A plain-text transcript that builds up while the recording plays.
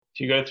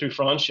you go through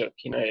Franschhoek,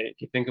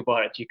 if you think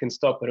about it, you can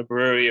stop at a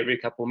brewery every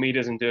couple of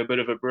meters and do a bit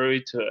of a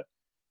brewery tour.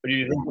 But if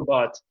you think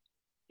about,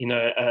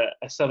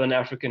 a Southern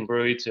African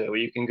brewery tour where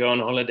you can go on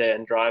holiday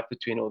and drive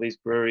between all these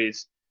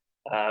breweries,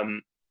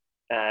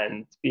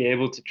 and be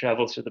able to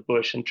travel through the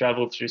bush and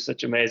travel through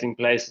such amazing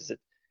places.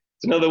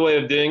 It's another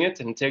way of doing it,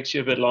 and it takes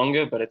you a bit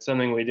longer, but it's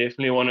something we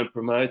definitely want to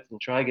promote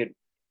and try to get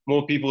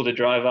more people to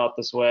drive out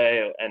this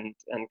way and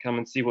come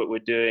and see what we're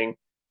doing,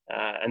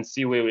 and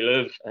see where we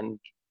live and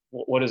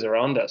what is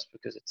around us,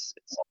 because it's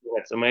something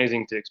that's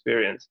amazing to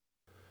experience.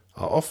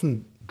 I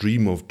often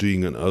dream of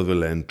doing an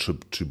overland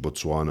trip to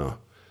Botswana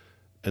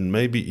and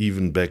maybe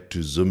even back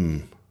to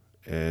Zim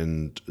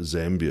and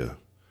Zambia.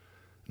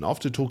 And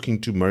after talking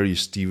to Murray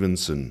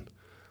Stevenson,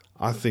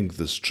 I think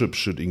this trip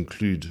should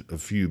include a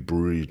few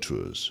brewery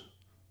tours.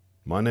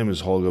 My name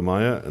is Holger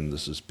Meyer, and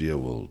this is Beer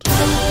World.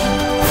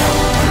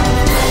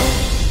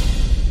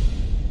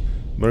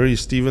 Murray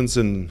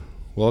Stevenson,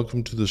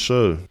 welcome to the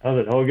show. How's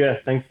it, Holger?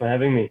 Thanks for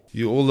having me.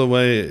 You're all the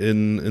way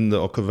in the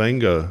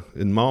Okavango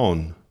in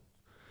Maun.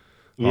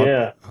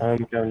 Yeah,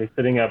 I'm currently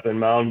sitting up in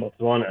Maun,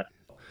 Botswana.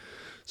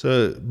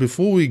 So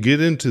before we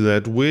get into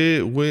that,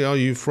 where are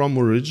you from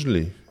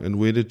originally, and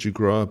where did you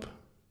grow up?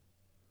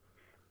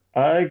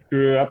 I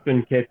grew up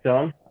in Cape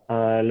Town.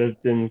 I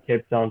lived in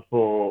Cape Town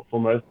for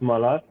most of my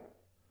life.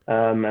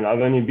 And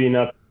I've only been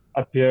up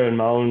here in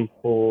Maun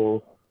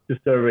for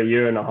just over a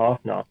year and a half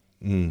now.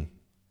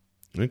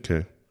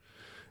 Okay.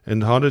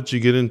 And how did you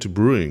get into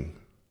brewing?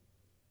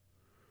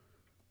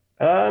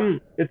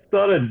 It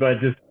started by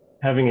just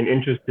having an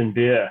interest in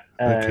beer,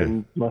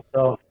 and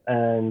myself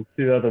and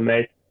two other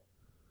mates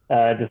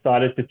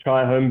decided to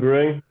try home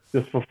brewing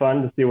just for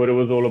fun, to see what it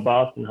was all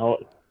about and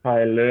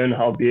try to learn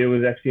how beer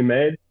was actually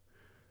made.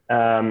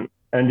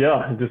 And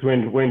yeah, it just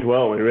went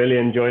well. We really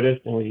enjoyed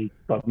it, and we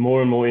got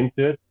more and more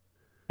into it.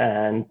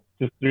 And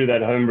just through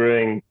that home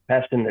brewing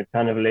passion, it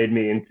kind of led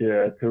me into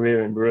a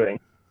career in brewing.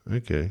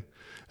 Okay.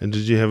 And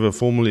did you have a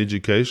formal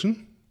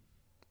education?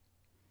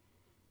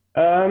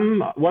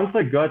 Once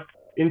I got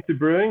into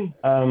brewing,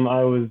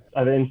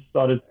 I then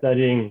started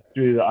studying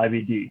through the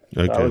IBD.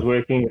 So I was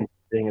working and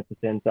studying at the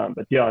same time.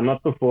 But yeah,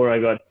 not before I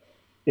got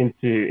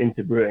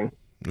into brewing.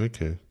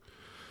 Okay.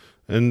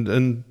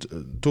 And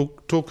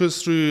talk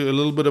us through a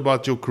little bit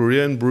about your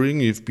career in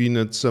brewing. You've been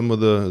at some of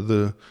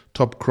the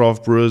top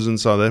craft brewers in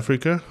South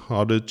Africa.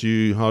 How did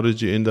you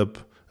end up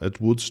at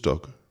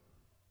Woodstock?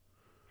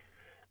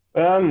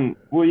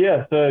 Well,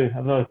 yeah. So as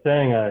I was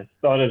saying, I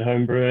started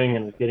home brewing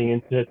and was getting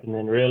into it, and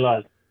then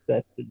realized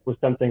that it was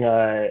something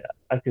I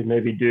could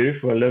maybe do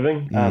for a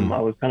living. I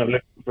was kind of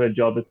looking for a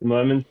job at the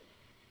moment.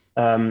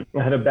 I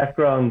had a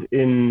background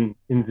in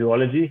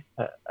zoology.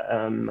 I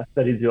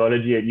studied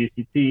zoology at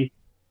UCT.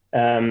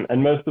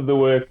 And most of the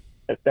work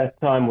at that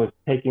time was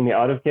taking me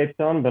out of Cape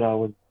Town, but I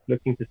was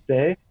looking to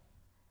stay.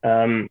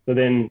 So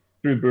then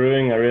through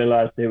brewing, I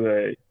realized there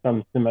were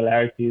some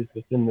similarities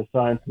within the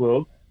science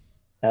world.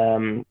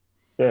 So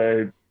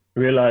I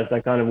realized I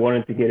kind of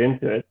wanted to get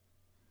into it.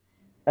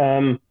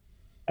 And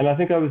I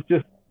think I was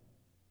just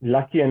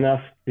lucky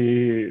enough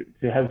to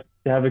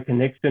have a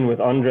connection with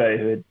Andre,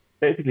 who had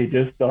basically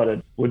just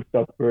started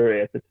Woodstock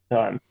Brewery at the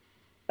time.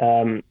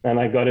 And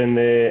I got in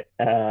there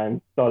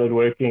and started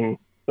working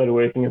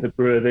as a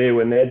brewer there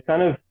when they had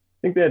I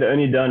think they had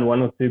only done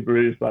one or two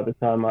brews by the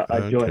time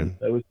I joined.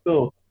 So it was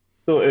still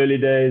early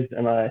days,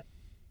 and I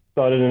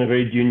started in a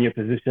very junior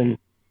position,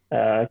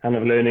 kind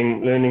of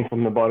learning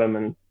from the bottom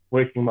and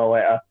working my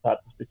way up type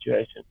of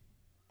situation.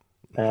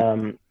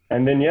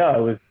 And then, yeah, I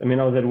was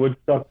at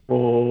Woodstock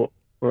for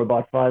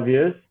about 5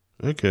 years.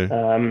 Okay.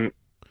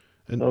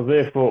 And I was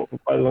there for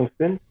quite a long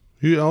stint.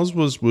 Who else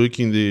was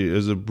working there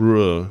as a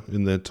brewer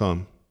in that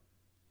time?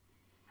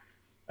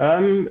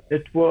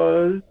 It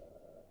was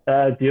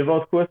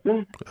Dewald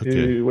Koorsen,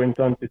 who went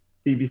on to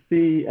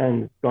CBC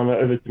and gone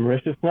over to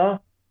Mauritius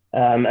now,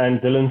 and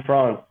Dylan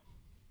France.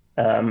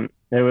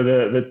 They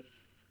were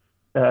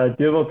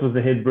Dewald was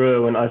the head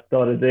brewer when I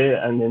started there,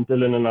 and then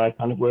Dylan and I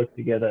kind of worked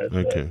together as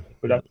a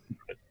production.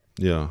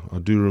 Yeah, I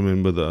do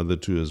remember the other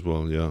two as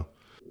well, yeah.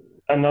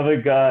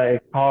 Another guy,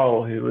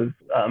 Carl, who was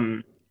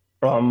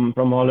from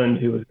Holland,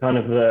 who was kind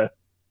of the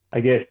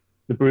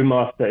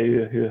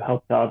brewmaster who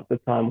helped out at the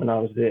time when I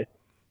was there.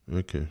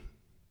 Okay.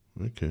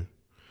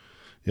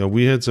 Yeah,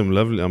 we had some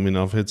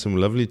I've had some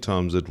lovely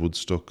times at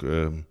Woodstock.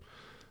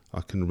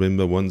 I can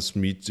remember once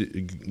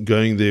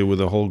going there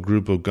with a whole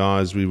group of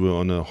guys. We were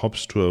on a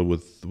hops tour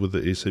with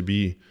the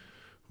SAB.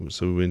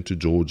 So we went to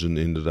George and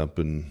ended up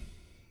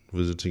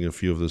visiting a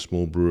few of the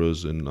small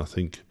brewers, and I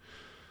think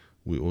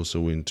we also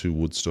went to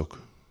Woodstock.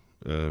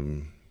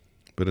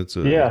 But I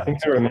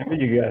think I remember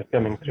you guys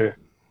coming through.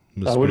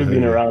 I would have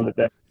been around at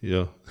that.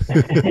 Yeah.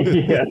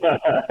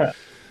 Yeah.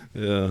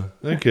 Yeah.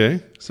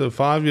 Okay. So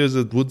 5 years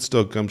at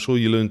Woodstock. I'm sure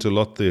you learned a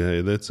lot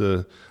there. Hey,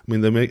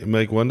 they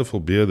make wonderful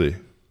beer there.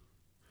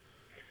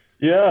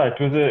 Yeah,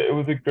 it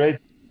was a great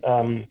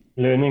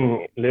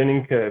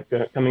learning curve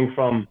coming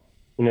from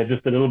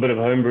just a little bit of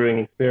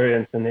homebrewing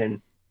experience and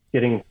then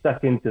getting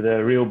stuck into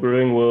the real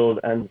brewing world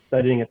and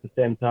studying at the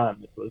same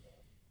time. It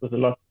was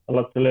a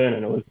lot to learn,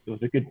 and it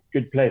was a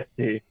good place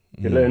to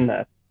learn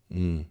that.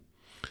 Mm.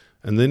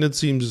 And then it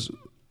seems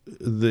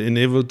the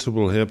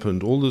inevitable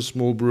happened. All the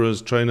small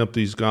brewers train up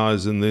these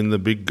guys, and then the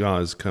big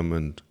guys come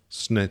and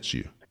snatch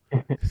you.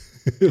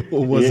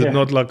 Or was it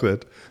not like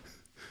that?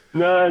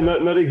 No,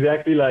 not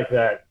exactly like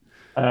that.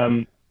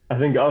 I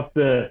think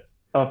after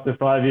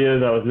 5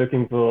 years, I was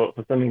looking for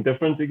something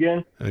different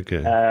again.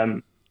 Okay.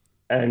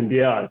 And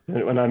yeah,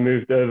 when I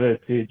moved over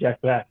to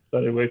Jack Black,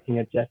 started working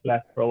at Jack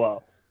Black for a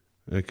while.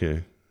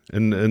 Okay.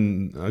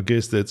 And I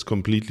guess that's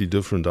completely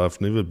different.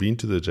 I've never been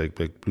to the Jack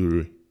Black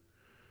Brewery.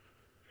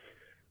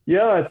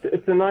 Yeah,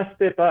 it's a nice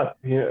step up.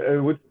 You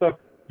know,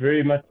 Woodstock's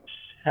very much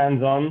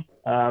hands-on,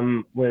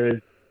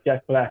 whereas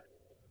Jack Black,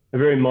 a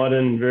very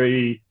modern,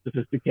 very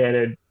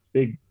sophisticated,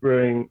 big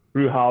brew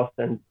house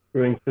and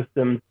brewing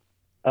system.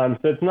 So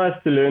it's nice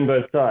to learn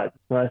both sides.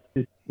 It's nice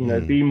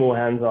to be more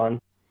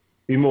hands-on,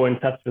 be more in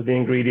touch with the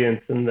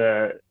ingredients and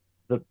the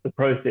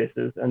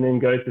processes, and then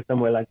go to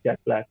somewhere like Jack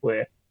Black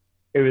where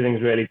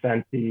everything's really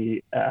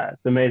fancy.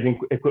 It's amazing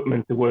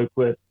equipment to work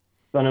with.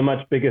 It's on a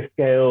much bigger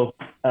scale.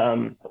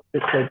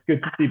 It's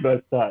good to see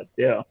both sides.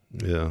 Yeah.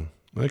 Yeah.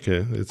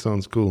 Okay, it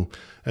sounds cool.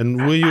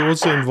 And were you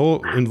also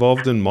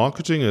involved in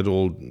marketing at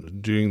all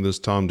during this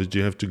time? Did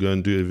you have to go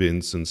and do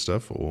events and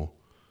stuff, or?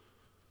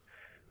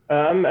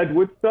 At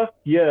Woodstock,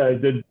 yeah, I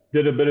did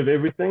a bit of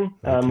everything.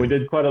 Okay. We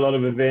did quite a lot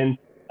of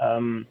events.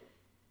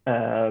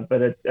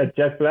 But at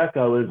Jack Black,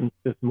 I was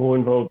just more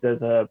involved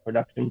as a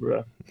production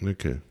brewer.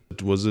 Okay.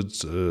 Was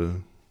it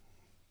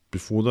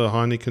before the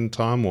Heineken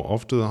time or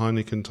after the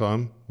Heineken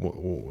time? That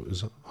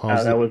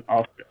was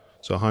after.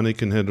 So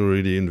Heineken had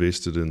already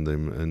invested in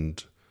them,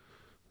 and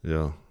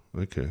yeah,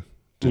 okay.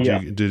 Did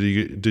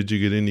you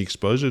get any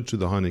exposure to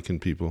the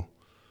Heineken people?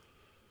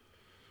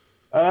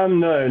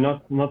 No,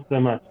 not so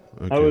much.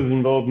 Okay. I was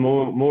involved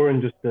more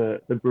in just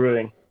the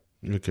brewing.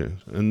 Okay,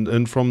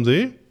 and from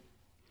there?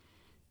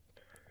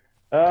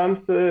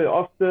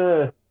 So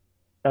after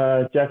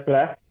Jack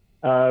Black,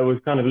 I was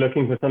kind of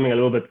looking for something a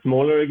little bit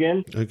smaller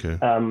again. Okay.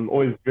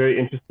 Always very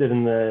interested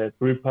in the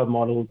brew pub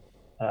models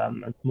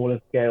and smaller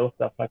scale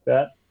stuff like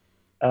that.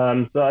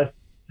 So I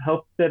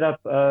helped set up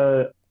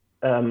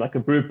like a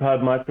brew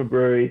pub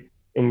microbrewery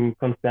in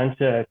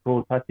Constantia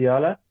called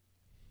Patiala.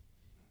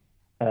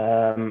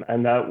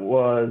 And that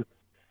was,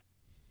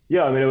 it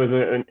was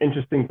an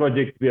interesting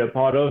project to be a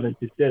part of and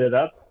to set it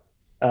up.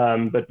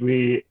 But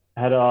we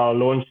had our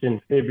launch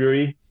in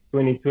February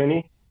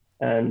 2020,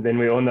 and then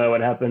we all know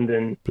what happened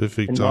in March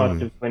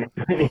of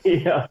 2020.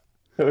 Yeah,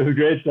 it was a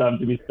great time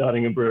to be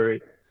starting a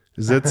brewery.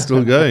 Is that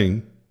still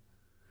going?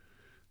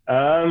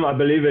 I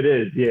believe it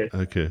is, yes.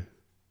 Okay.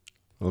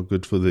 Well,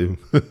 good for them.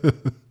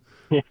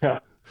 Yeah.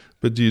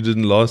 But you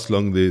didn't last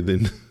long there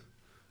then.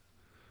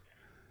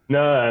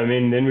 No, I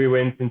mean, then we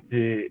went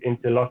into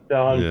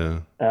lockdown.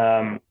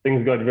 Yeah.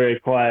 Things got very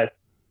quiet.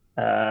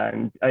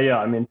 And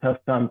tough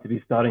time to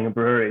be starting a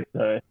brewery.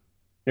 So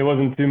there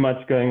wasn't too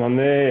much going on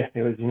there.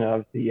 There was,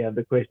 obviously you have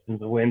the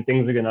questions of when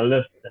things are going to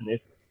lift and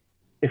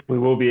if we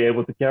will be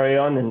able to carry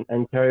on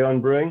and carry on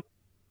brewing.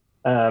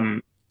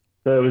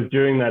 So it was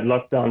during that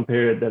lockdown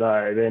period that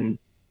I then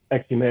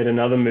actually made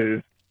another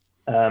move.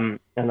 And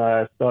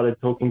I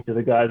started talking to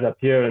the guys up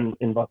here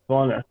in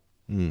Botswana.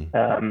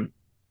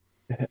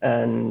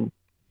 And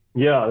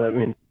yeah, I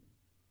mean,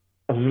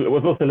 I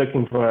was also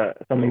looking for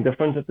something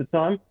different at the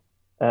time.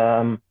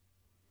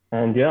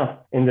 And yeah,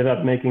 ended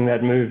up making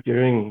that move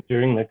during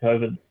the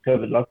COVID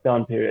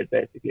lockdown period,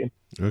 basically.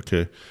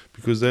 Okay,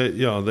 because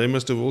they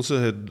must have also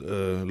had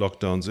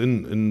lockdowns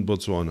in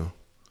Botswana.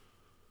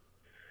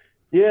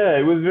 Yeah,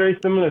 it was very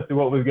similar to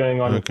what was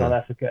going on in South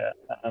Africa.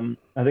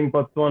 I think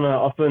Botswana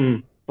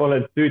often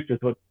followed suit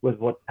with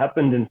what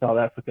happened in South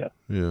Africa.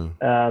 Yeah.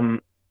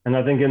 And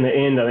I think in the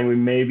end, we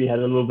maybe had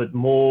a little bit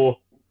more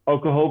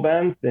alcohol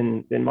bans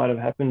than might have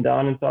happened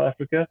down in South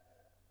Africa.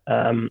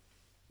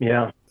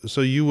 Yeah.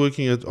 So you're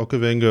working at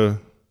Okavango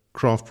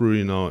Craft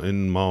Brewery now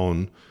in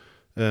Maun.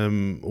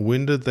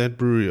 When did that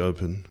brewery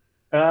open?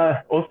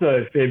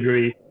 Also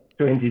February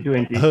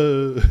 2020.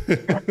 Oh.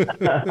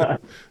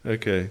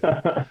 Okay.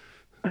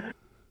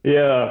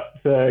 Yeah.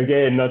 So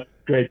again, not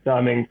great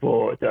timing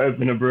to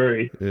open a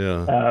brewery.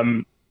 Yeah.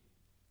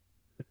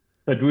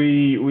 But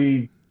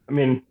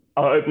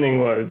our opening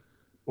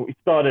we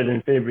started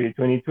in February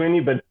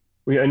 2020, but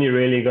we only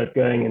really got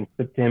going in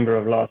September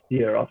of last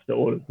year after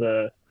all of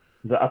the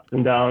ups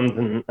and downs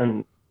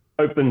and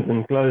opens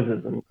and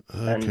closes and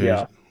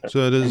yeah.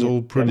 So it is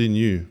all pretty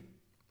new.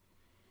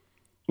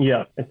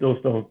 Yeah, it's all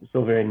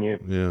still very new.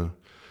 Yeah.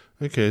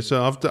 Okay,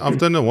 so I've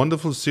done a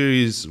wonderful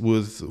series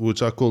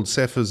which I called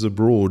Sapphirs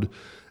Abroad,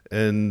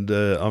 and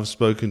I've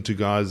spoken to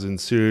guys in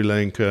Sri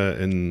Lanka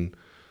and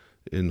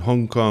in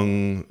Hong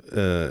Kong,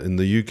 in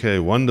the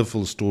UK,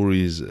 wonderful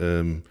stories.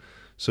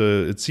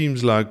 So it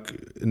seems like,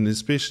 and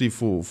especially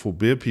for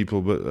beer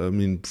people, but I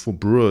mean for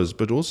brewers,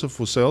 but also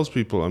for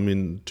salespeople. I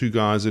mean, 2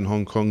 guys in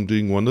Hong Kong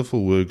doing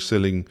wonderful work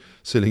selling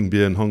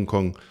beer in Hong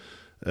Kong.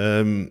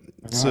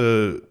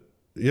 So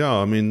yeah,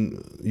 I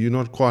mean, you're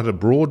not quite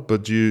abroad,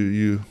 but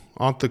you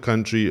out the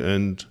country,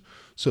 and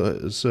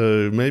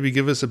So maybe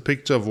give us a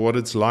picture of what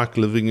it's like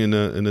living in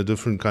a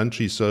different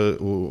country,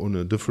 or in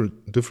a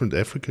different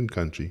African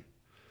country.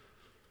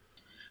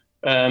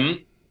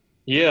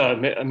 Yeah,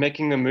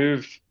 making the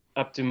move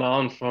up to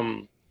Maun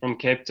from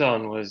Cape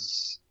Town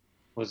was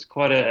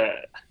quite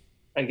a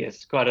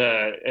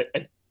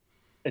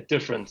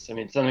difference. I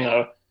mean, something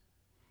I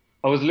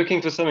was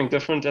looking for something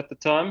different at the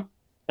time.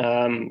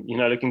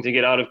 Looking to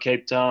get out of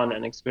Cape Town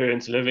and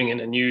experience living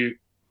in a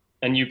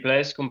new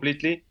place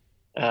completely.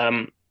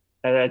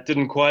 I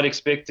didn't quite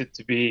expect it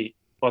to be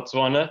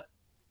Botswana,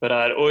 but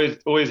I'd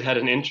always had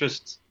an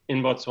interest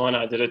in Botswana.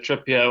 I did a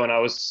trip here when I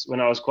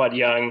was quite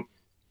young.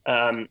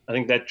 I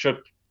think that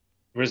trip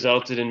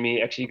resulted in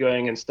me actually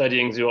going and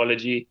studying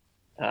zoology,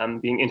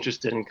 being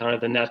interested in kind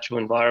of the natural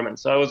environment.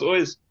 So I was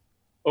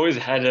always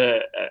had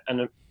a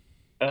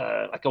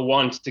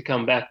want to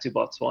come back to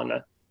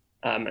Botswana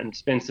and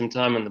spend some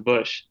time in the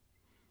bush.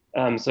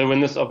 So when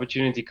this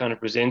opportunity kind of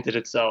presented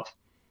itself,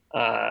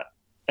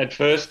 at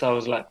first I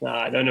was like, nah,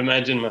 I don't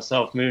imagine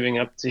myself moving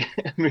out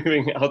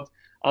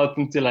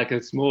into like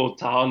a small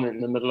town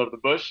in the middle of the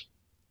bush.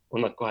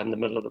 Well, not quite in the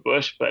middle of the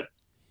bush, but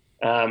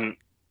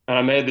and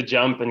I made the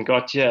jump and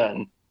got here,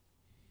 and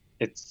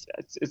it's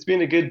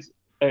been a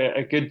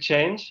good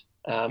change.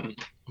 I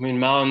mean,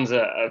 Maun's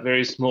a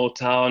very small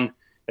town.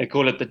 They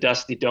call it the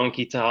Dusty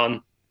Donkey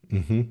Town,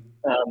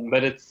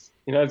 but it's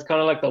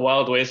kind of like the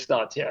Wild West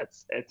out here.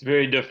 It's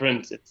very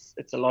different.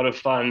 It's a lot of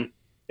fun.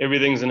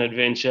 Everything's an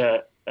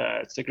adventure.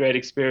 It's a great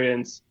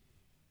experience.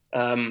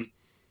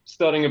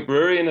 Starting a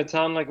brewery in a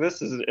town like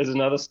this is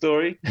another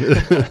story.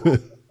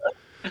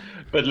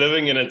 But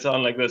living in a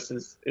town like this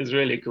is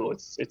really cool.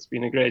 It's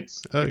been a great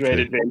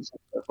adventure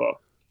so far.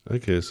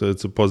 Okay, so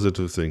it's a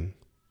positive thing.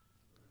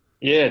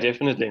 Yeah,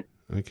 definitely.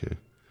 Okay,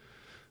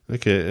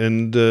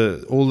 and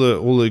all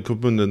the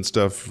equipment and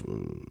stuff,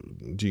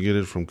 do you get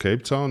it from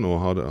Cape Town, or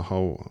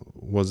how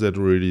was that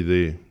already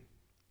there?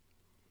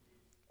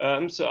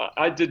 So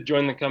I did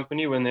join the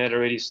company when they had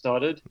already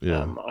started.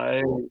 Yeah.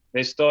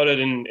 They started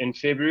in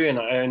February, and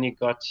I only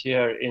got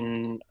here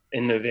in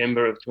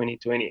November of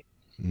 2020.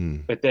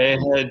 But they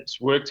had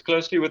worked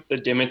closely with the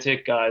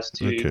Demetec guys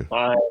to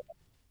buy,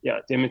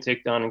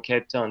 Demetec down in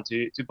Cape Town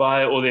to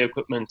buy all the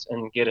equipment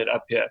and get it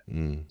up here.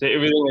 So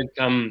everything had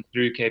come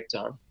through Cape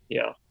Town.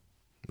 Yeah.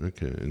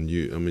 Okay, and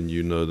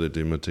you know the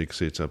Demetec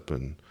setup,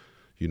 and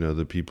you know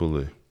the people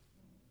there.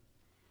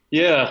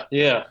 Yeah.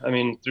 I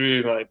mean,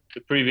 through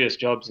the previous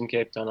jobs in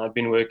Cape Town, I've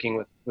been working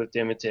with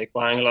Demetec,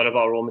 buying a lot of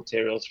our raw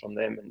materials from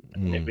them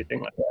and everything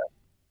like that.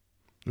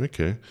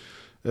 Okay.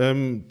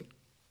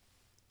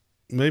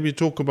 Maybe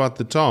talk about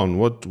the town.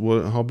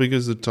 How big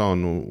is the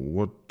town, or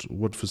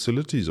what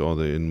facilities are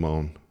there in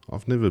Maun?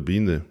 I've never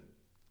been there.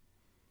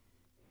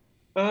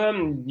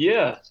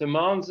 So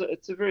Maun's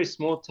it's a very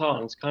small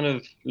town. It's kind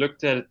of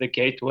looked at the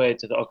gateway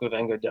to the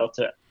Okavango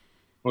Delta.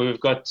 We've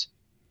got,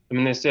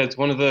 they say it's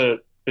one of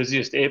the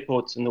busiest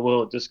airports in the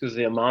world, just because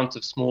the amount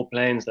of small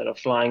planes that are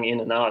flying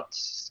in and out,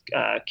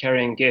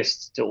 carrying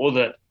guests to all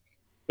the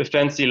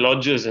fancy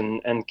lodges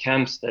and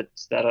camps that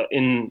are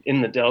in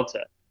the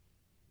Delta.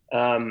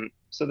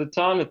 So the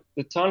town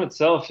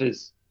itself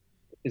is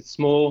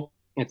small,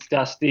 it's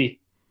dusty,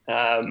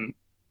 and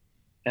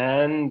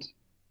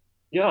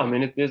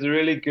there's a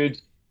really good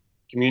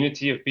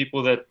community of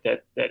people that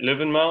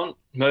live in Maun.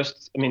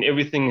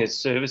 Everything is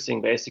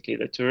servicing basically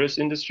the tourist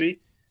industry,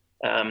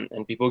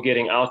 and people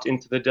getting out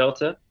into the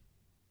Delta.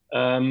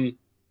 In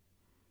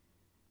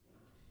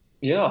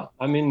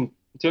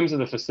terms of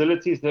the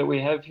facilities that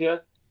we have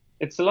here,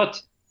 I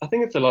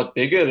think it's a lot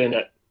bigger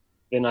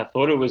than I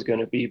thought it was going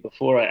to be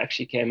before I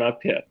actually came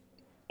up here.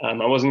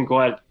 I wasn't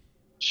quite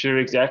sure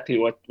exactly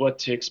what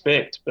to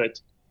expect, but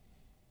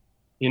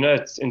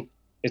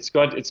it's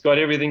got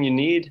everything you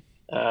need.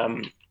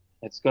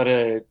 It's got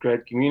a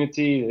great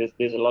community.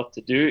 There's a lot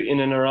to do in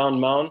and around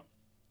Maun,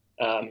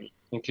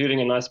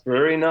 including a nice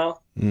brewery now.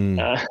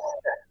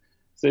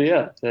 So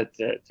yeah,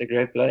 it's a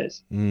great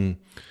place. And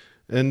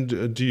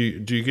do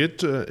you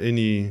get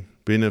any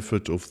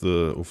benefit of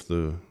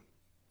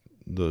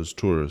those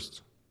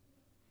tourists?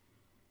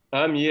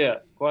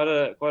 Quite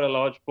a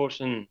large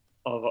portion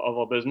of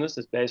our business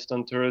is based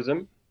on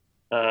tourism.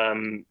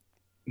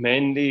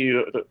 Mainly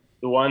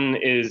the one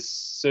is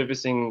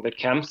servicing the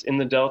camps in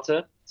the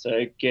Delta,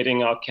 so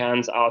getting our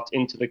cans out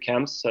into the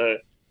camps. So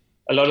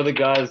a lot of the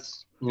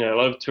guys, a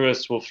lot of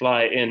tourists will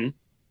fly in,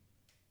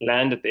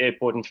 land at the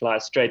airport and fly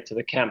straight to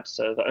the camps.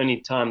 So the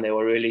only time they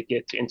will really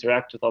get to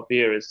interact with our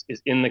beer is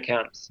in the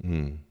camps.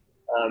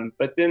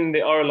 But then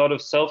there are a lot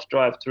of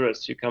self-drive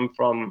tourists who come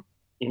from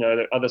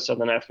the other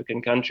Southern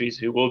African countries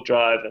who will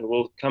drive and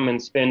will come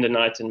and spend a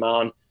night in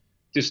Maun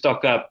to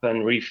stock up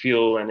and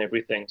refuel and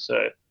everything.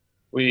 So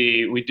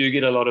we do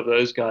get a lot of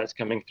those guys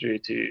coming through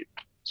to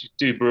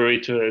do brewery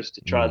tours,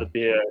 to try the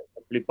beer,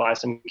 hopefully buy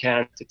some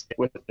cans to take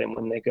with them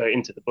when they go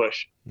into the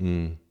bush.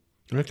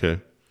 Okay.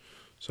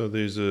 So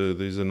there's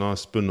a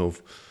nice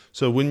spin-off.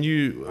 So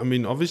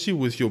when obviously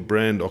with your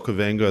brand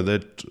Okavango,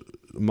 that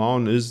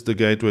Maun is the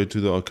gateway to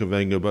the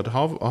Okavango, but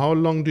how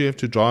long do you have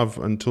to drive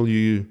until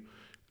you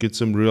get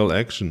some real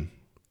action?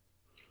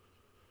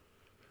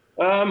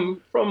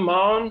 From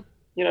Maun,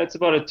 it's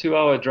about a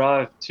 2-hour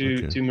drive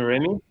Okay. to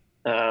Moremi.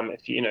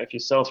 If you're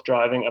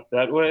self-driving up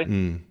that way,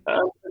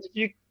 but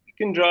you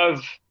can drive,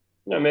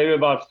 maybe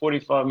about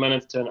 45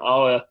 minutes to an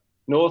hour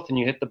north, and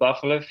you hit the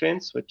buffalo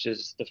fence, which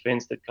is the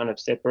fence that kind of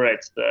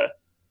separates the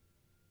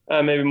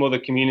maybe more the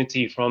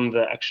community from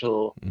the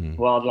actual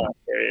wildlife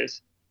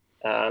areas.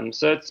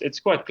 So it's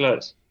quite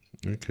close.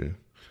 Okay.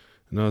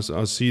 Now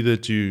I see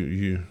that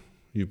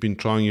you've been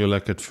trying your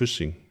luck at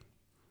fishing.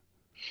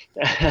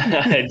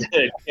 I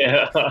did,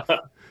 yeah.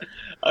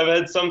 I've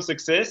had some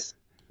success,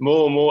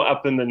 more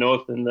up in the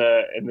north in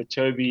the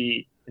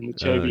Chobe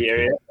Okay.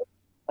 area.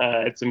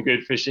 Had some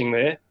good fishing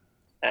there,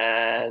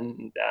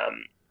 and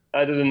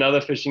I did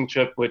another fishing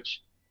trip,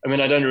 which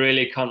I don't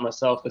really count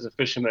myself as a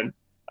fisherman.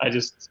 I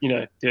just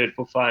do it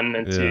for fun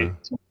and Yeah.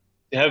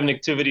 to have an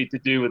activity to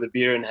do with a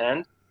beer in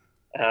hand.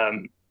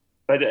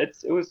 But it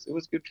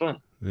was good fun.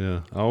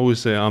 Yeah. I always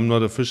say I'm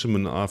not a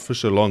fisherman. I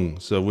fish along.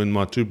 So when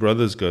my two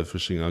brothers go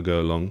fishing, I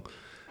go along.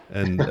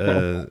 And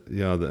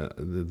yeah,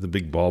 the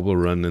big barbel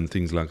run and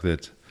things like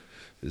that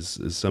is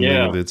something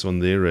Yeah. that's on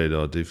their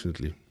radar,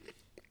 definitely.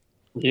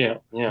 Yeah.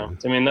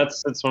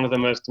 That's one of the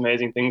most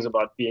amazing things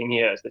about being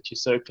here is that you're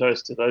so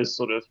close to those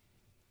sort of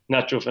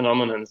natural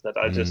phenomenons that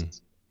I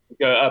just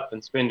go up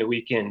and spend a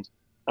weekend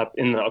up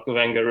in the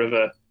Okavango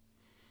River,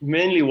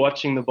 mainly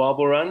watching the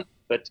barbel run,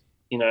 but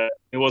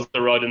there was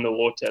a rod in the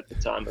water at the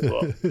time as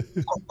well.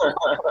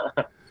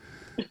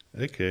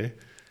 Okay.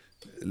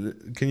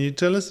 Can you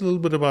tell us a little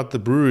bit about the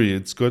brewery?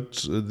 It's got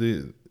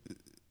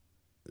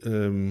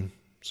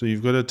so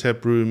you've got a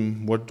tap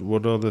room.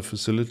 What are the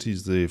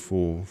facilities there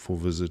for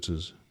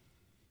visitors?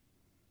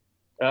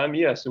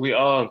 So we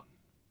are,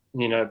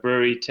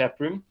 brewery tap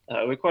room.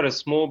 We're quite a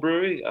small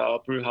brewery. Our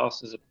brew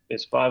house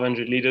is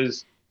 500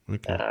 liters.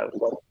 Okay. We've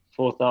got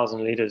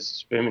 4,000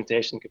 liters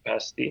fermentation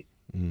capacity.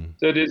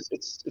 So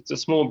it's a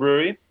small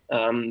brewery.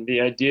 The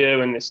idea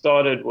when they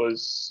started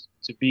was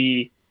to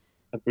be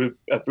a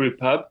brew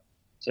pub.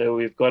 So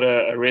we've got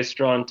a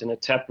restaurant and a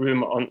tap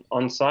room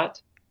on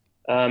site.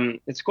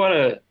 It's quite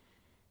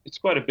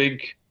a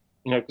big,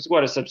 it's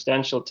quite a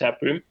substantial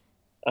tap room.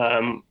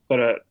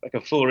 Got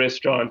a full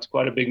restaurant,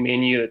 quite a big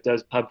menu that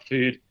does pub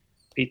food,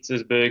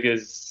 pizzas,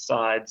 burgers,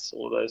 sides,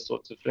 all those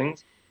sorts of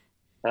things.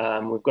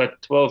 We've got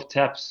 12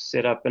 taps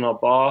set up in our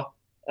bar.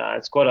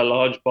 It's quite a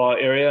large bar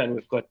area, and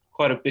we've got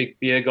quite a big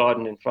beer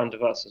garden in front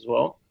of us as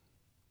well.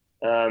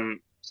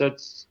 So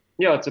it's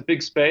a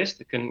big space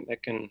that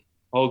can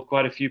hold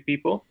quite a few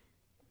people.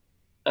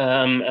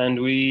 And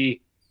then we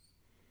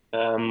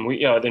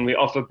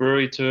offer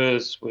brewery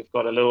tours. We've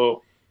got a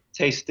little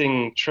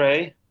tasting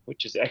tray,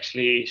 which is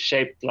actually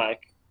shaped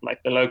like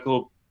the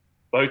local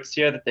boats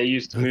here that they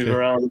use to move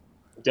around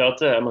the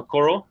Delta, a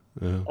Makoro.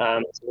 Yeah.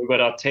 So we've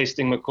got our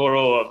tasting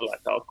Makoro of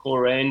like our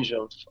core range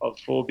of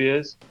 4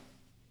 beers.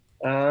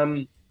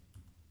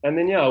 And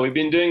then we've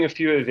been doing a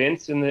few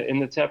events in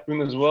the tap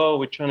room as well.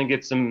 We're trying to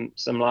get some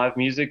live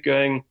music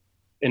going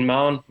in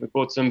Maun. We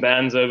brought some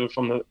bands over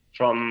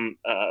from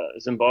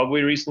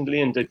Zimbabwe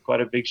recently and did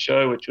quite a big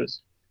show, which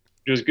was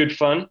good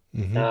fun.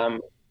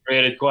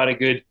 Created quite a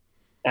good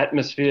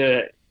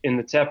atmosphere in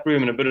the tap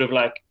room and a bit of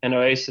like an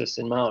oasis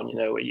in Maun,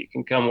 where you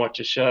can come watch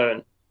a show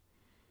and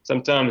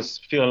sometimes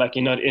feel like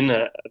you're not in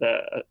a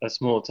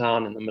small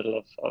town in the middle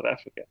of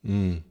Africa.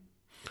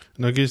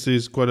 And I guess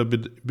there's quite a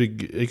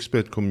big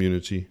expat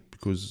community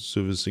because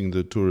servicing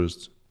the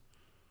tourists.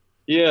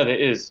 Yeah, there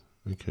is.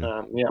 Okay.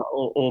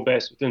 All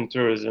based within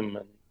tourism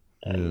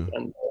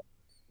and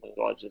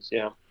lodges.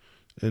 Yeah.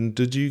 And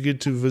did you get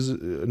to visit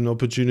an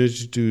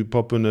opportunity to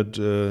pop in at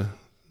the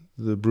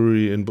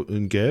brewery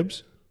in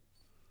Gabs?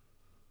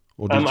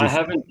 Or did I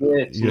haven't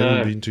yet. You no.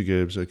 haven't been to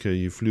Gabs. Okay,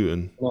 you flew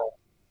in. No.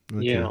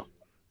 Okay.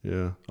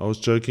 Yeah. I was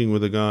joking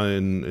with a guy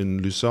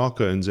in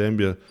Lusaka in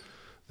Zambia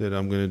that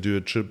I'm going to do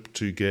a trip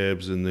to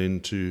Gabs and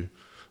then to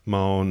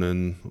Maun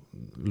and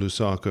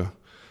Lusaka.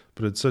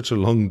 But it's such a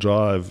long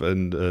drive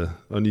and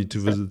only to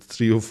visit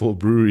 3 or 4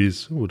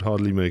 breweries would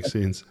hardly make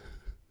sense.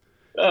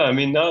 Oh,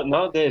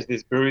 nowadays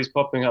there's breweries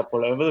popping up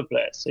all over the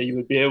place. So you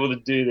would be able to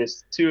do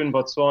this 2 in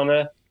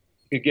Botswana.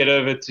 You could get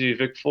over to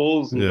Vic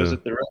Falls and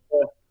visit the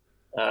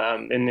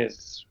river. Then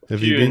there's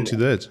Have you been to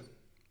that?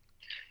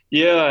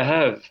 Yeah, I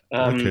have.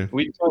 Okay.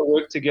 We try to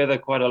work together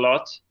quite a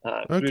lot.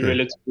 Okay. We're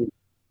relatively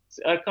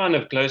kind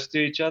of close to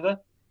each other.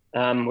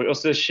 We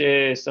also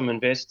share some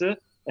investors.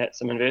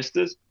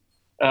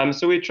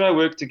 So we try to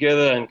work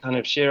together and kind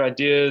of share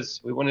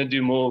ideas. We want to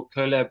do more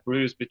collab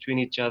brews between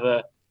each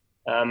other.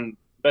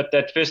 But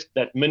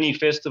that mini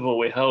festival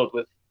we held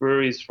with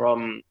breweries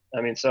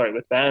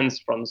with bands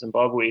from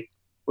Zimbabwe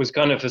was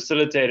kind of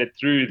facilitated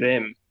through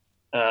them,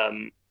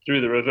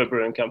 through the River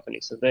Brewing Company.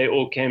 So they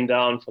all came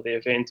down for the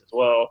event as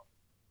well.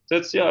 So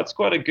it's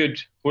quite a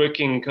good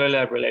working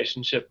collab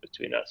relationship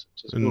between us,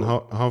 which is and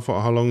cool.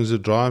 how long is the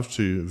drive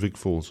to Vic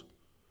Falls?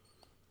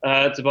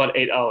 It's about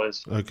 8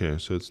 hours. Okay,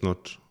 so it's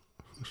not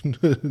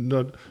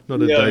a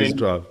day's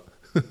drive.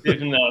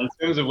 Definitely, in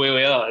terms of where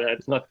we are,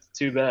 it's not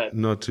too bad.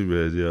 Not too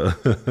bad,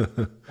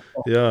 yeah.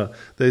 Yeah,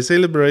 they're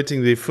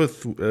celebrating their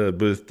fifth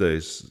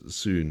birthdays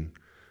soon.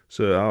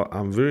 So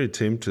I'm very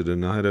tempted,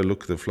 and I had a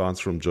look. The flights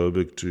from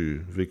Joburg to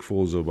Vic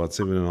Falls are about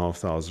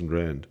 7,500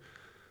 rand.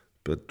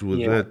 But with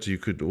Yeah. that, you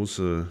could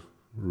also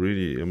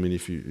really, I mean,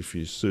 if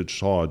you search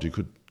hard, you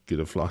could get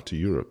a flight to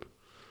Europe.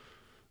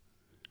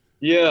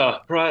 Yeah,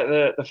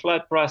 the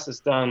flight prices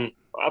down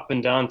up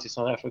and down to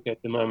South Africa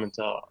at the moment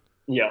are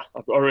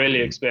really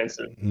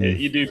expensive. Mm,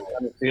 You do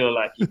kind of feel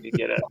like you could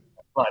get a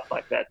flight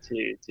like that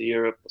to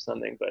Europe or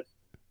something, but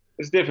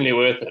it's definitely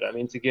worth it. I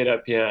mean, to get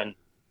up here and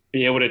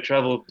be able to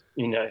travel,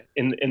 in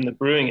the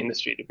brewing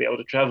industry, to be able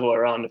to travel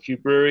around a few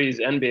breweries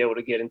and be able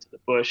to get into the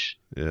bush,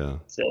 yeah.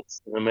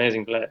 it's an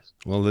amazing place.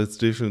 Well, that's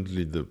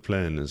definitely the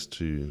plan is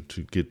to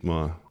get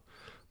my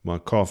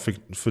car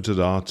fitted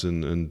out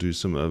and do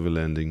some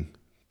overlanding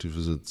to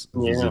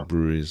Yeah. visit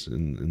breweries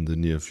in the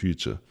near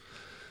future.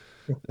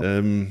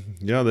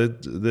 Yeah,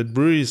 that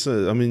brewery.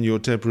 I mean, your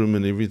tap room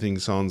and everything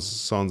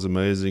sounds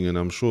amazing, and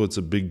I'm sure it's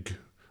a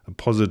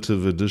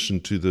positive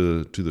addition to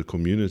the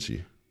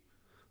community.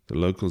 The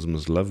locals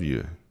must love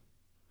you.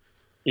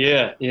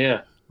 Yeah,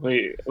 yeah.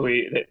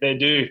 They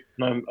do.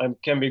 I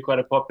can be quite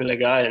a popular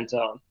guy in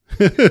town.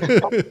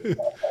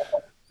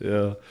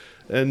 Yeah.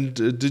 And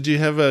did you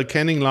have a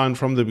canning line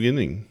from the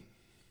beginning?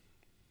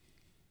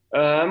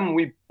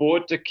 We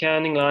bought a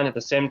canning line at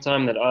the same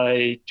time that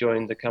I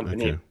joined the Okay.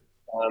 company.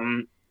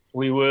 Um,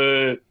 we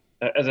were,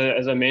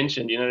 as I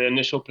mentioned, the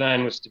initial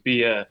plan was to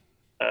be a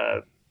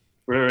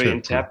brewery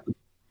and Tap room. tap,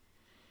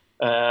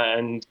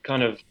 and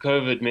kind of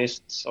COVID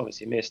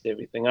obviously messed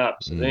everything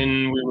up. So Mm,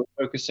 then we were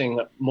focusing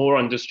more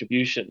on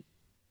distribution,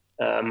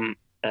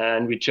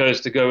 and we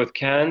chose to go with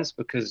cans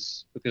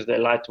because they're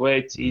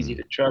lightweight, easy mm,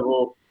 to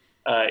travel,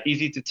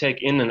 easy to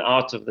take in and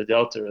out of the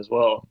Delta as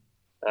well.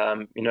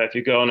 If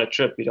you go on a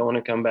trip, you don't want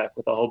to come back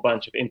with a whole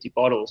bunch of empty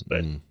bottles,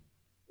 but mm,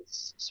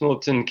 it's small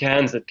tin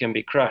cans that can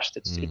be crushed.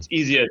 mm. It's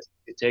easier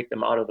to take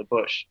them out of the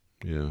bush.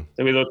 Yeah.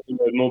 So we thought there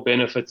were more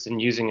benefits in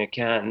using a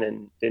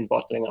can than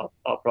bottling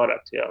our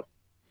product. Yeah.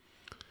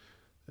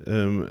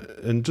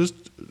 And just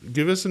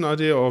give us an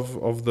idea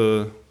of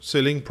the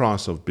selling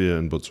price of beer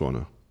in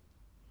Botswana.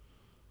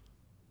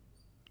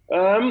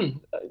 I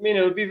mean,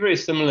 it would be very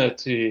similar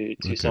to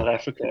Okay. South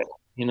Africa.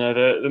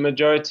 The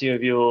majority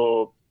of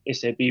your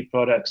SAB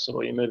products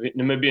or your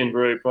Namibian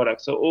brewery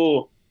products are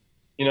all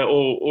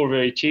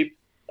very cheap.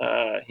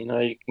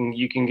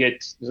 You can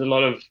get there's a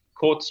lot of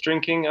quartz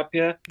drinking up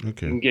here. You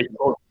Okay. can get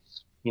quartz,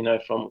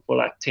 for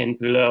like 10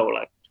 pula or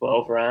like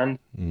 12 rand.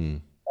 Mm,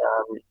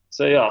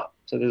 So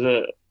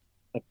there's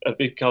a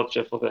big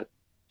culture for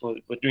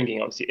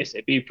drinking obviously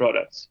SAB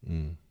products.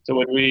 mm, So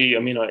what we, I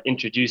mean, are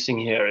introducing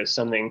here is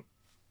something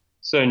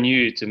so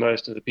new to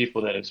most of the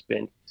people that have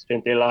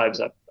spent their lives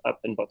up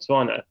in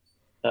Botswana.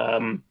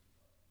 Um,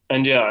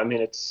 and yeah, I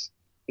mean, it's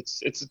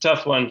a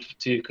tough one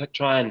to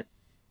try and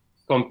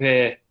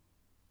compare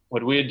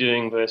what we're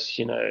doing versus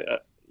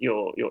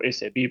your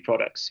SAB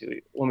products. You're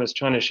almost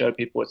trying to show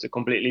people it's a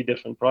completely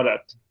different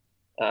product.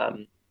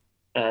 Um,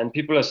 and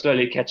people are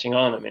slowly catching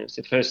on. I mean, it's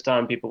the first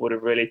time people would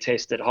have really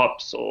tasted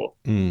hops or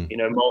mm,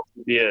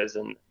 malty beers,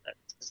 and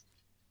it's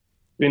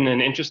been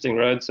an interesting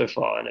road so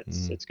far, and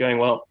it's mm. it's going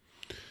well.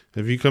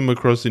 Have you come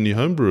across any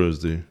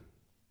homebrewers there?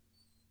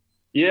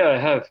 Yeah, I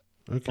have.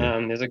 Okay.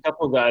 There's a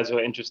couple of guys who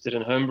are interested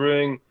in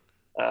homebrewing.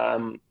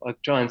 I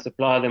try and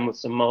supply them with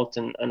some malt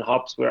and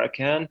hops where I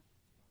can.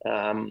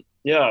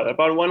 Yeah,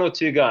 about one or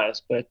two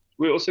guys, but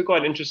we're also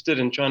quite interested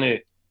in trying to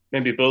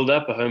maybe build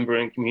up a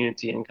homebrewing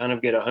community and kind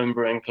of get a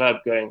homebrewing club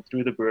going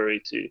through the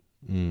brewery to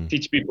Mm.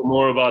 teach people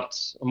more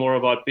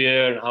about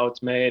beer and how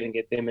it's made and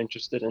get them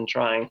interested in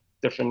trying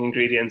different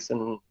ingredients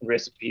and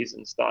recipes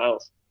and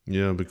styles.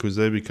 Yeah, because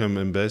they become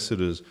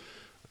ambassadors.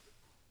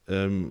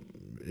 Um,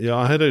 yeah,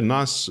 I had a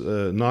nice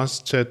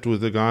chat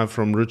with a guy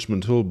from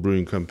Richmond Hill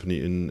Brewing Company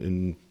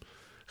in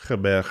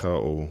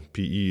Gqeberha or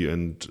PE,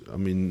 and I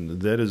mean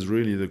that is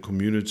really the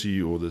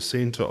community or the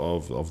center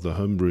of the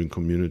homebrewing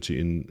community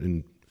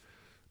in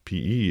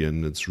PE,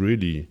 and it's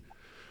really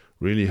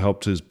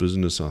helped his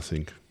business, I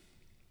think.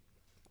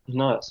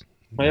 Nice.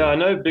 Oh, yeah, Yeah. I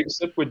know Big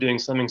Sip were doing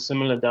something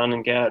similar down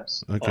in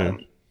Gabs. Okay.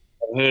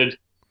 I've heard,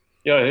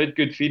 yeah, I heard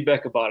good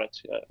feedback about it.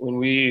 When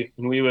we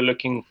were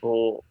looking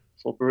for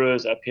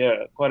brewers up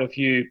here, quite a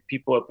few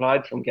people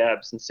applied from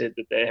Gabs and said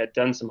that they had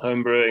done some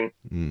home brewing,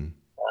 Mm.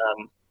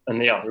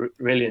 and yeah,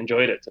 really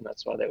enjoyed it, and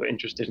that's why they were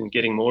interested in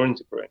getting more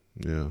into brewing.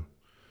 Yeah.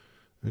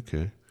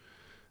 Okay.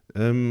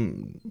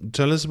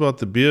 Tell us about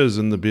the beers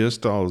and the beer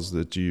styles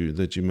that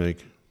you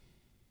make.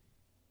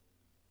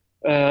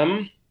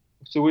 Um,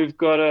 so we've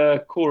got a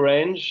core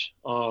range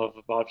of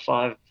about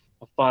five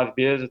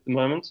beers at the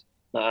moment.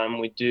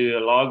 We do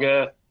a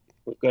lager,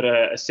 we've got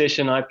a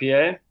session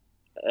IPA,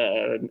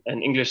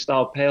 an English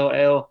style pale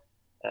ale,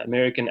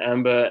 American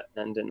amber,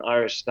 and an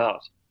Irish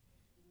stout.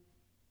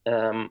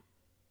 Um,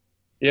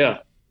 yeah,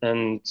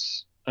 and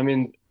I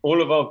mean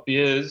all of our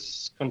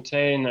beers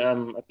contain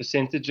a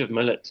percentage of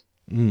millet,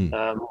 Mm.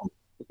 um,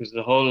 because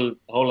the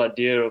whole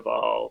idea of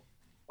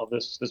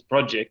this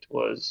project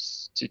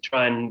was to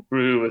try and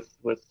brew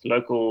with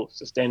local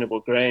sustainable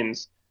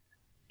grains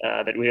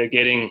that we are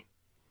getting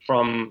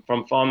from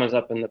farmers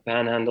up in the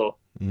Panhandle,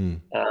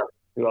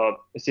 who are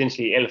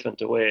essentially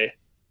elephant-aware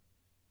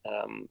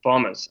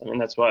farmers. I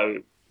mean, it's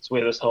where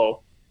this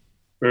whole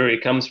brewery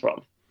comes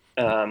from.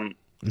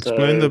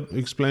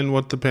 Explain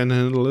what the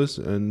Panhandle is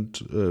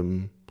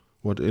and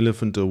what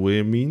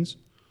elephant-aware means.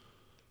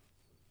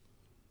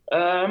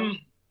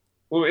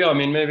 Well, yeah, I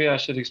mean, maybe I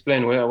should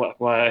explain where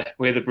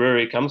the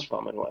brewery comes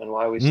from and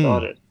why we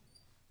started.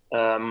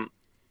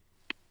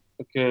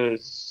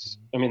 Because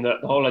I mean, the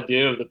whole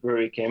idea of the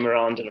brewery came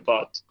around in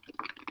about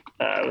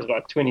it was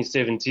about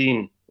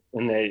 2017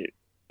 when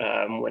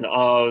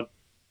our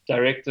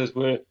directors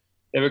were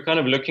kind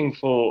of looking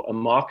for a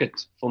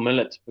market for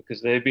millet,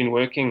 because they've been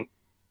working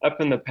up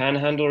in the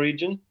Panhandle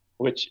region,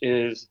 which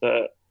is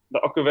the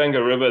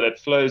Okavango River that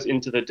flows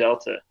into the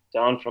delta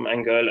down from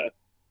Angola.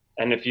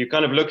 And if you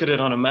kind of look at it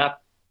on a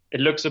map, it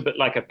looks a bit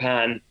like a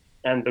pan,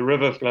 and the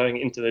river flowing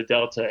into the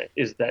delta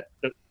is the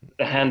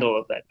handle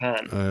of that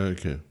pan.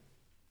 Okay.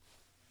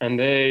 And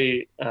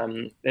they've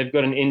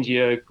got an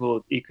NGO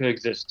called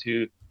EcoExist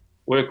who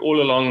work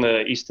all along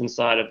the eastern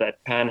side of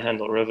that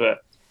Panhandle River,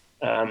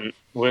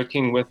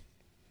 working with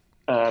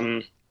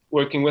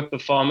the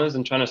farmers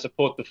and trying to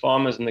support the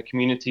farmers and the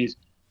communities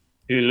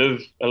who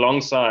live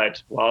alongside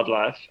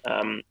wildlife.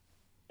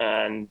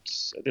 And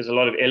there's a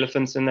lot of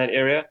elephants in that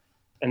area,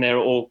 and they're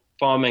all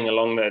farming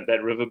along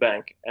that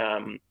riverbank.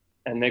 And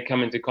they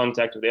come into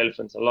contact with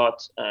elephants a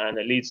lot, and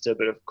it leads to a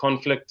bit of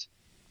conflict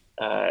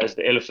as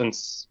the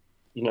elephants,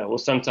 will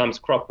sometimes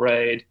crop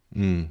raid.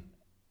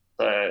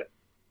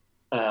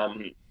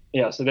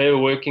 So they were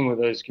working with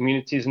those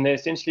communities, and they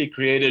essentially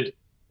created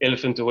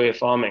elephant-aware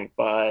farming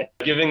by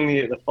giving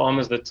the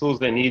farmers the tools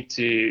they need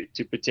to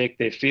protect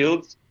their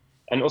fields,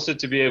 and also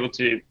to be able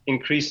to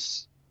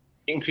increase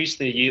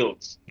their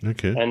yields.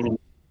 Okay. And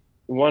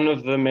one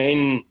of the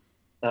main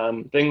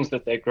things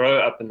that they grow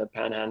up in the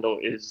Panhandle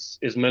is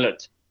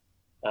millet,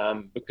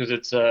 because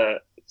it's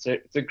a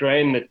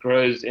grain that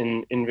grows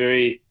in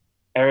very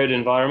arid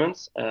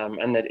environments,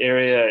 and that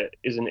area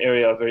is an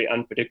area of very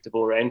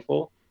unpredictable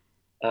rainfall.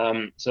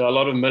 So a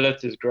lot of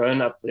millet is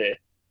grown up there.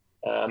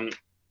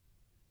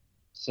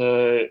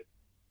 So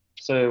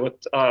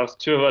what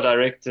two of our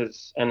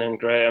directors, Anna and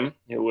Graham,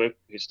 who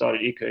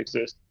started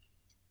EcoExist,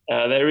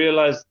 they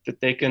realized that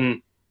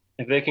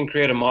if they can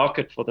create a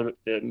market for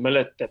the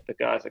millet that the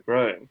guys are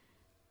growing,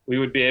 we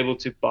would be able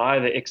to buy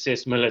the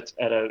excess millet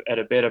at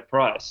a better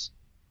price,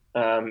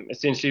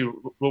 essentially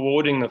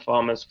rewarding the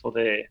farmers for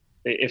their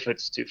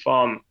efforts to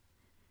farm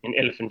in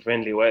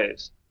elephant-friendly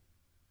ways.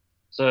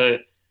 So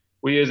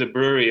we as a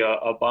brewery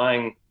are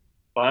buying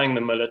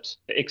the millet,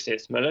 the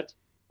excess millet,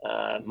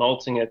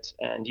 malting it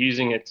and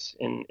using it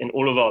in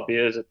all of our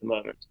beers at the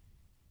moment.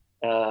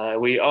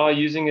 We are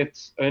using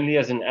it only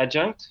as an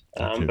adjunct,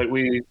 but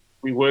we're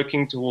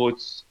working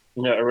towards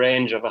a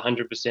range of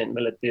 100%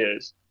 millet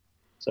beers.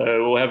 So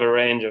we'll have a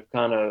range of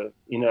kind of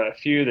a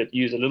few that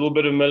use a little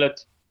bit of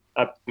millet,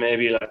 up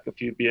maybe like a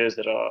few beers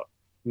that are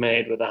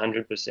made with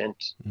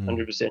 100%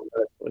 millet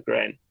for the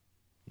grain.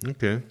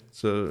 Okay,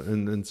 so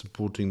and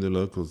supporting the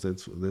locals,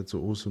 that's an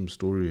awesome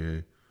story,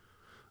 hey?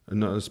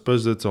 And I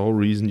suppose that's the whole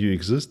reason you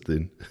exist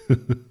then.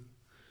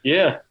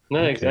 Yeah,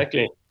 no,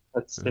 exactly.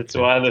 That's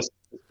why this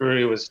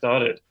brewery was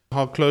started.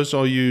 How close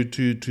are you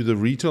to the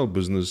retail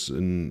business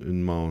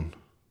in Maun?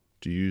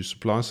 Do you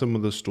supply some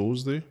of the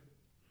stores there,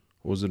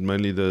 or is it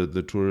mainly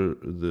the tour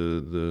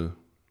the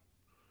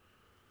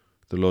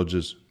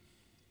lodges?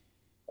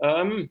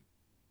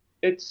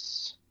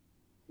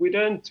 We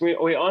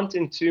aren't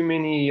in too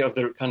many of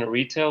the kind of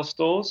retail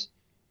stores.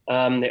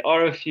 There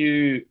are a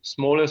few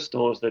smaller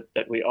stores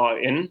that we are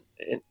in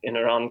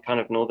around kind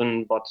of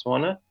northern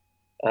Botswana.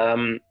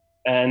 And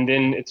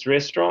then it's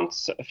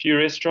restaurants, a few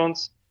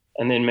restaurants,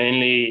 and then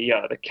mainly,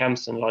 the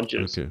camps and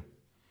lodges. Okay.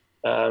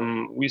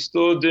 We're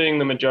still doing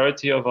the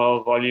majority of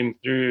our volume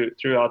through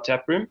our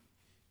tap room.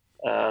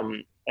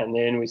 And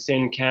then we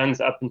send cans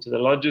up into the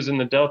lodges in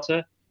the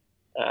Delta.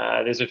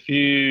 There's a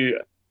few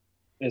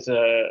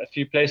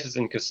places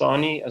in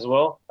Kasane as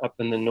well, up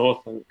in the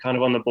north, and kind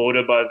of on the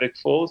border by Vic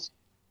Falls,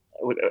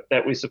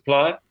 that we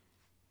supply.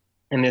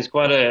 And there's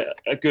quite a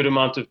good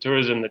amount of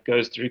tourism that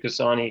goes through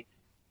Kasane,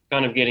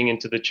 kind of getting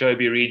into the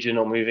Chobe region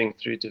or moving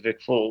through to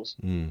Vic Falls.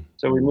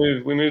 So we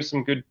move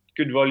some good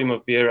volume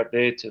of beer up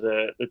there to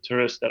the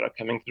tourists that are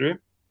coming through.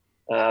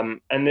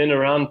 And then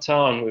around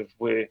town,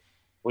 we're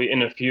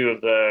in a few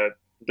of the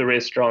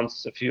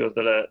restaurants, a few of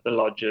the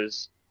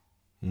lodges.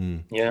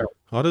 Yeah.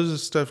 How does the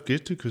stuff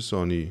get to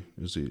Kasane?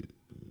 Is it?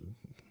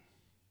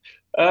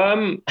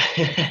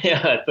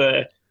 Yeah, it's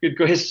a good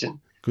question.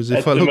 Because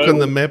if I look on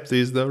the map,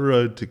 there's no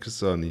road to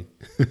Kasane.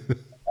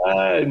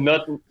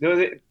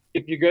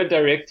 If you go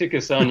direct to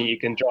Kasane, you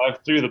can drive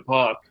through the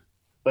park.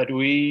 But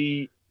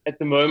at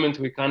the moment,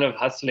 we're kind of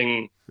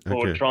hustling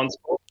for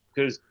transport,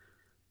 because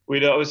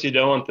we obviously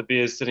don't want the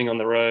beers sitting on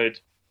the road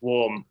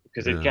warm,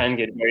 because it can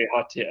get very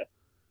hot here.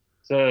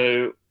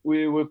 So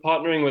we were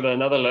partnering with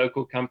another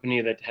local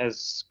company that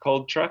has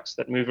cold trucks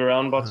that move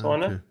around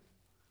Botswana, Okay.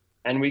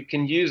 and we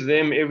can use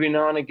them every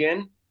now and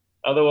again.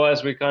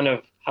 Otherwise, we're kind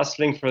of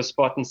hustling for a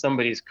spot in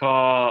somebody's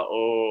car,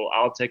 or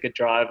I'll take a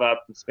drive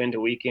up and spend a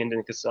weekend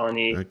in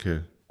Kasane.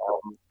 Okay.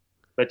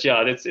 But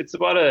yeah, it's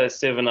about a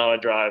 7-hour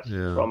drive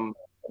Yeah. from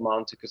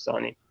Mount to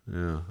Kasane.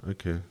 Yeah.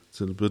 Okay.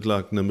 It's a bit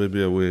like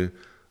Namibia, where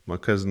my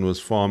cousin was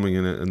farming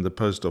and the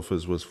post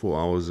office was 4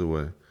 hours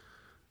away.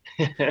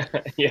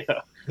 Yeah.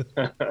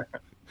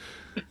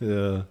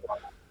 Yeah.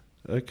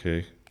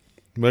 Okay.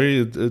 Murray,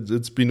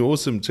 it's been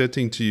awesome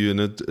chatting to you, and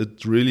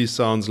it really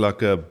sounds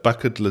like a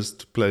bucket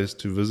list place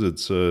to visit.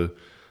 So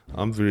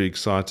I'm very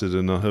excited,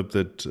 and I hope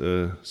that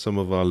some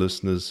of our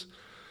listeners,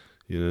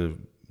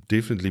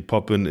 definitely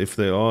pop in if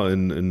they are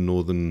in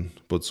northern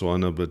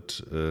Botswana,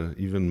 but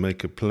even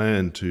make a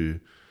plan to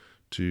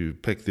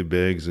pack their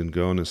bags and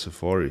go on a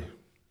safari.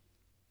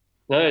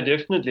 No,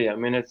 definitely. I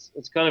mean, it's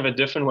kind of a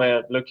different way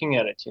of looking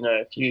at it.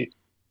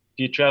 If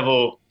you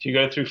travel, if you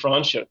go through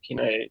Franschhoek,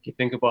 if you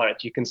think about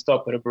it, you can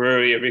stop at a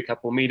brewery every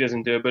couple of meters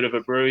and do a bit of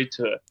a brewery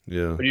tour.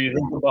 Yeah. But if you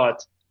think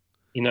about,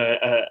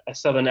 a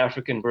Southern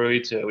African brewery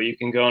tour where you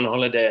can go on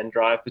holiday and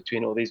drive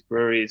between all these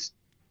breweries,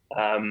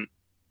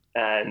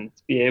 and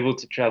be able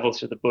to travel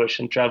through the bush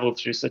and travel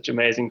through such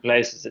amazing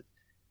places.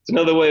 It's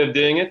another way of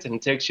doing it, and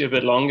it takes you a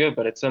bit longer,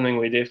 but it's something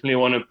we definitely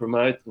want to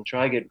promote and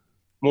try to get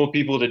more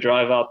people to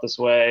drive out this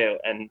way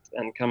and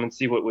come and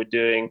see what we're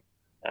doing,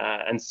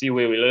 and see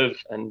where we live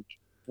and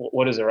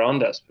what is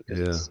around us, because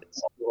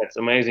it's something that's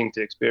amazing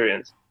to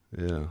experience.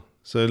 Yeah.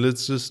 So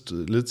let's just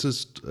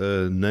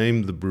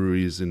name the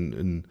breweries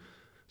in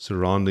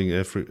surrounding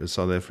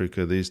South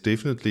Africa. There's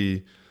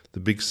definitely the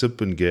Big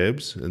Sip and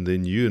Gabs, and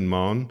then you and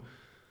Maun,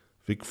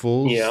 Vic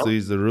Falls. Yeah.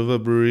 There's the River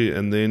Brewery,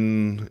 and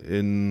then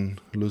in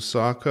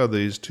Lusaka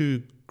there's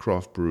 2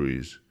 craft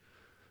breweries.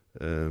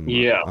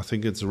 I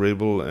think it's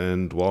Rebel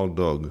and Wild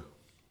Dog.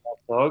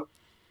 Dog.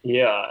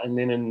 Yeah, and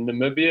then in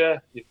Namibia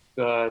you've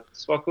got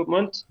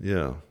Swakopmund.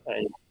 Yeah.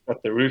 And you've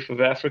got the Roof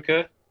of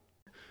Africa.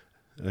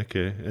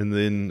 Okay, and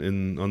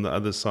then on the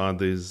other side,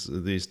 there's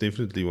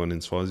definitely one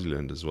in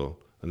Swaziland as well,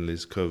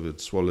 unless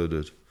COVID swallowed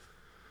it.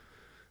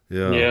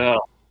 Yeah. Yeah.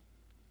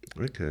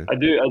 Okay. I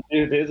do.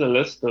 There's a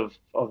list of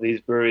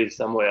these breweries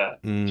somewhere.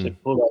 I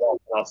should pull that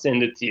up and I'll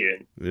send it to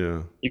you.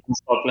 Yeah. You can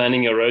start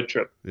planning your road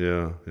trip.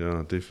 Yeah,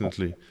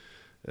 definitely.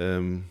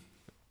 And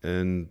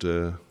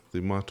there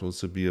might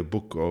also be a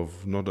book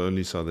of not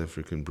only South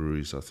African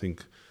breweries. I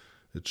think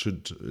it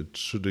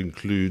should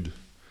include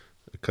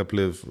a couple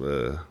of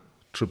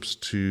trips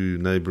to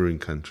neighboring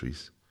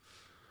countries.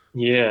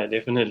 Yeah,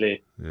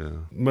 definitely. Yeah.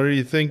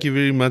 Murray, thank you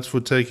very much for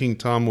taking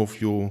time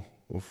off your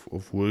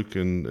of work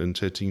and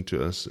chatting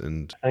to us.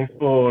 And thanks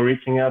for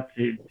reaching out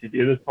to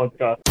do this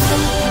podcast.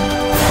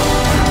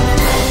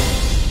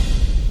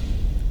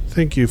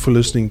 Thank you for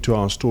listening to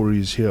our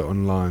stories here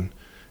online.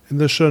 In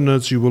the show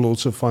notes, you will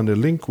also find a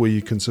link where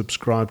you can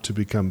subscribe to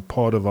become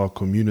part of our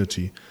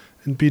community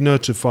and be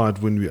notified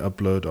when we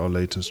upload our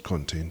latest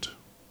content.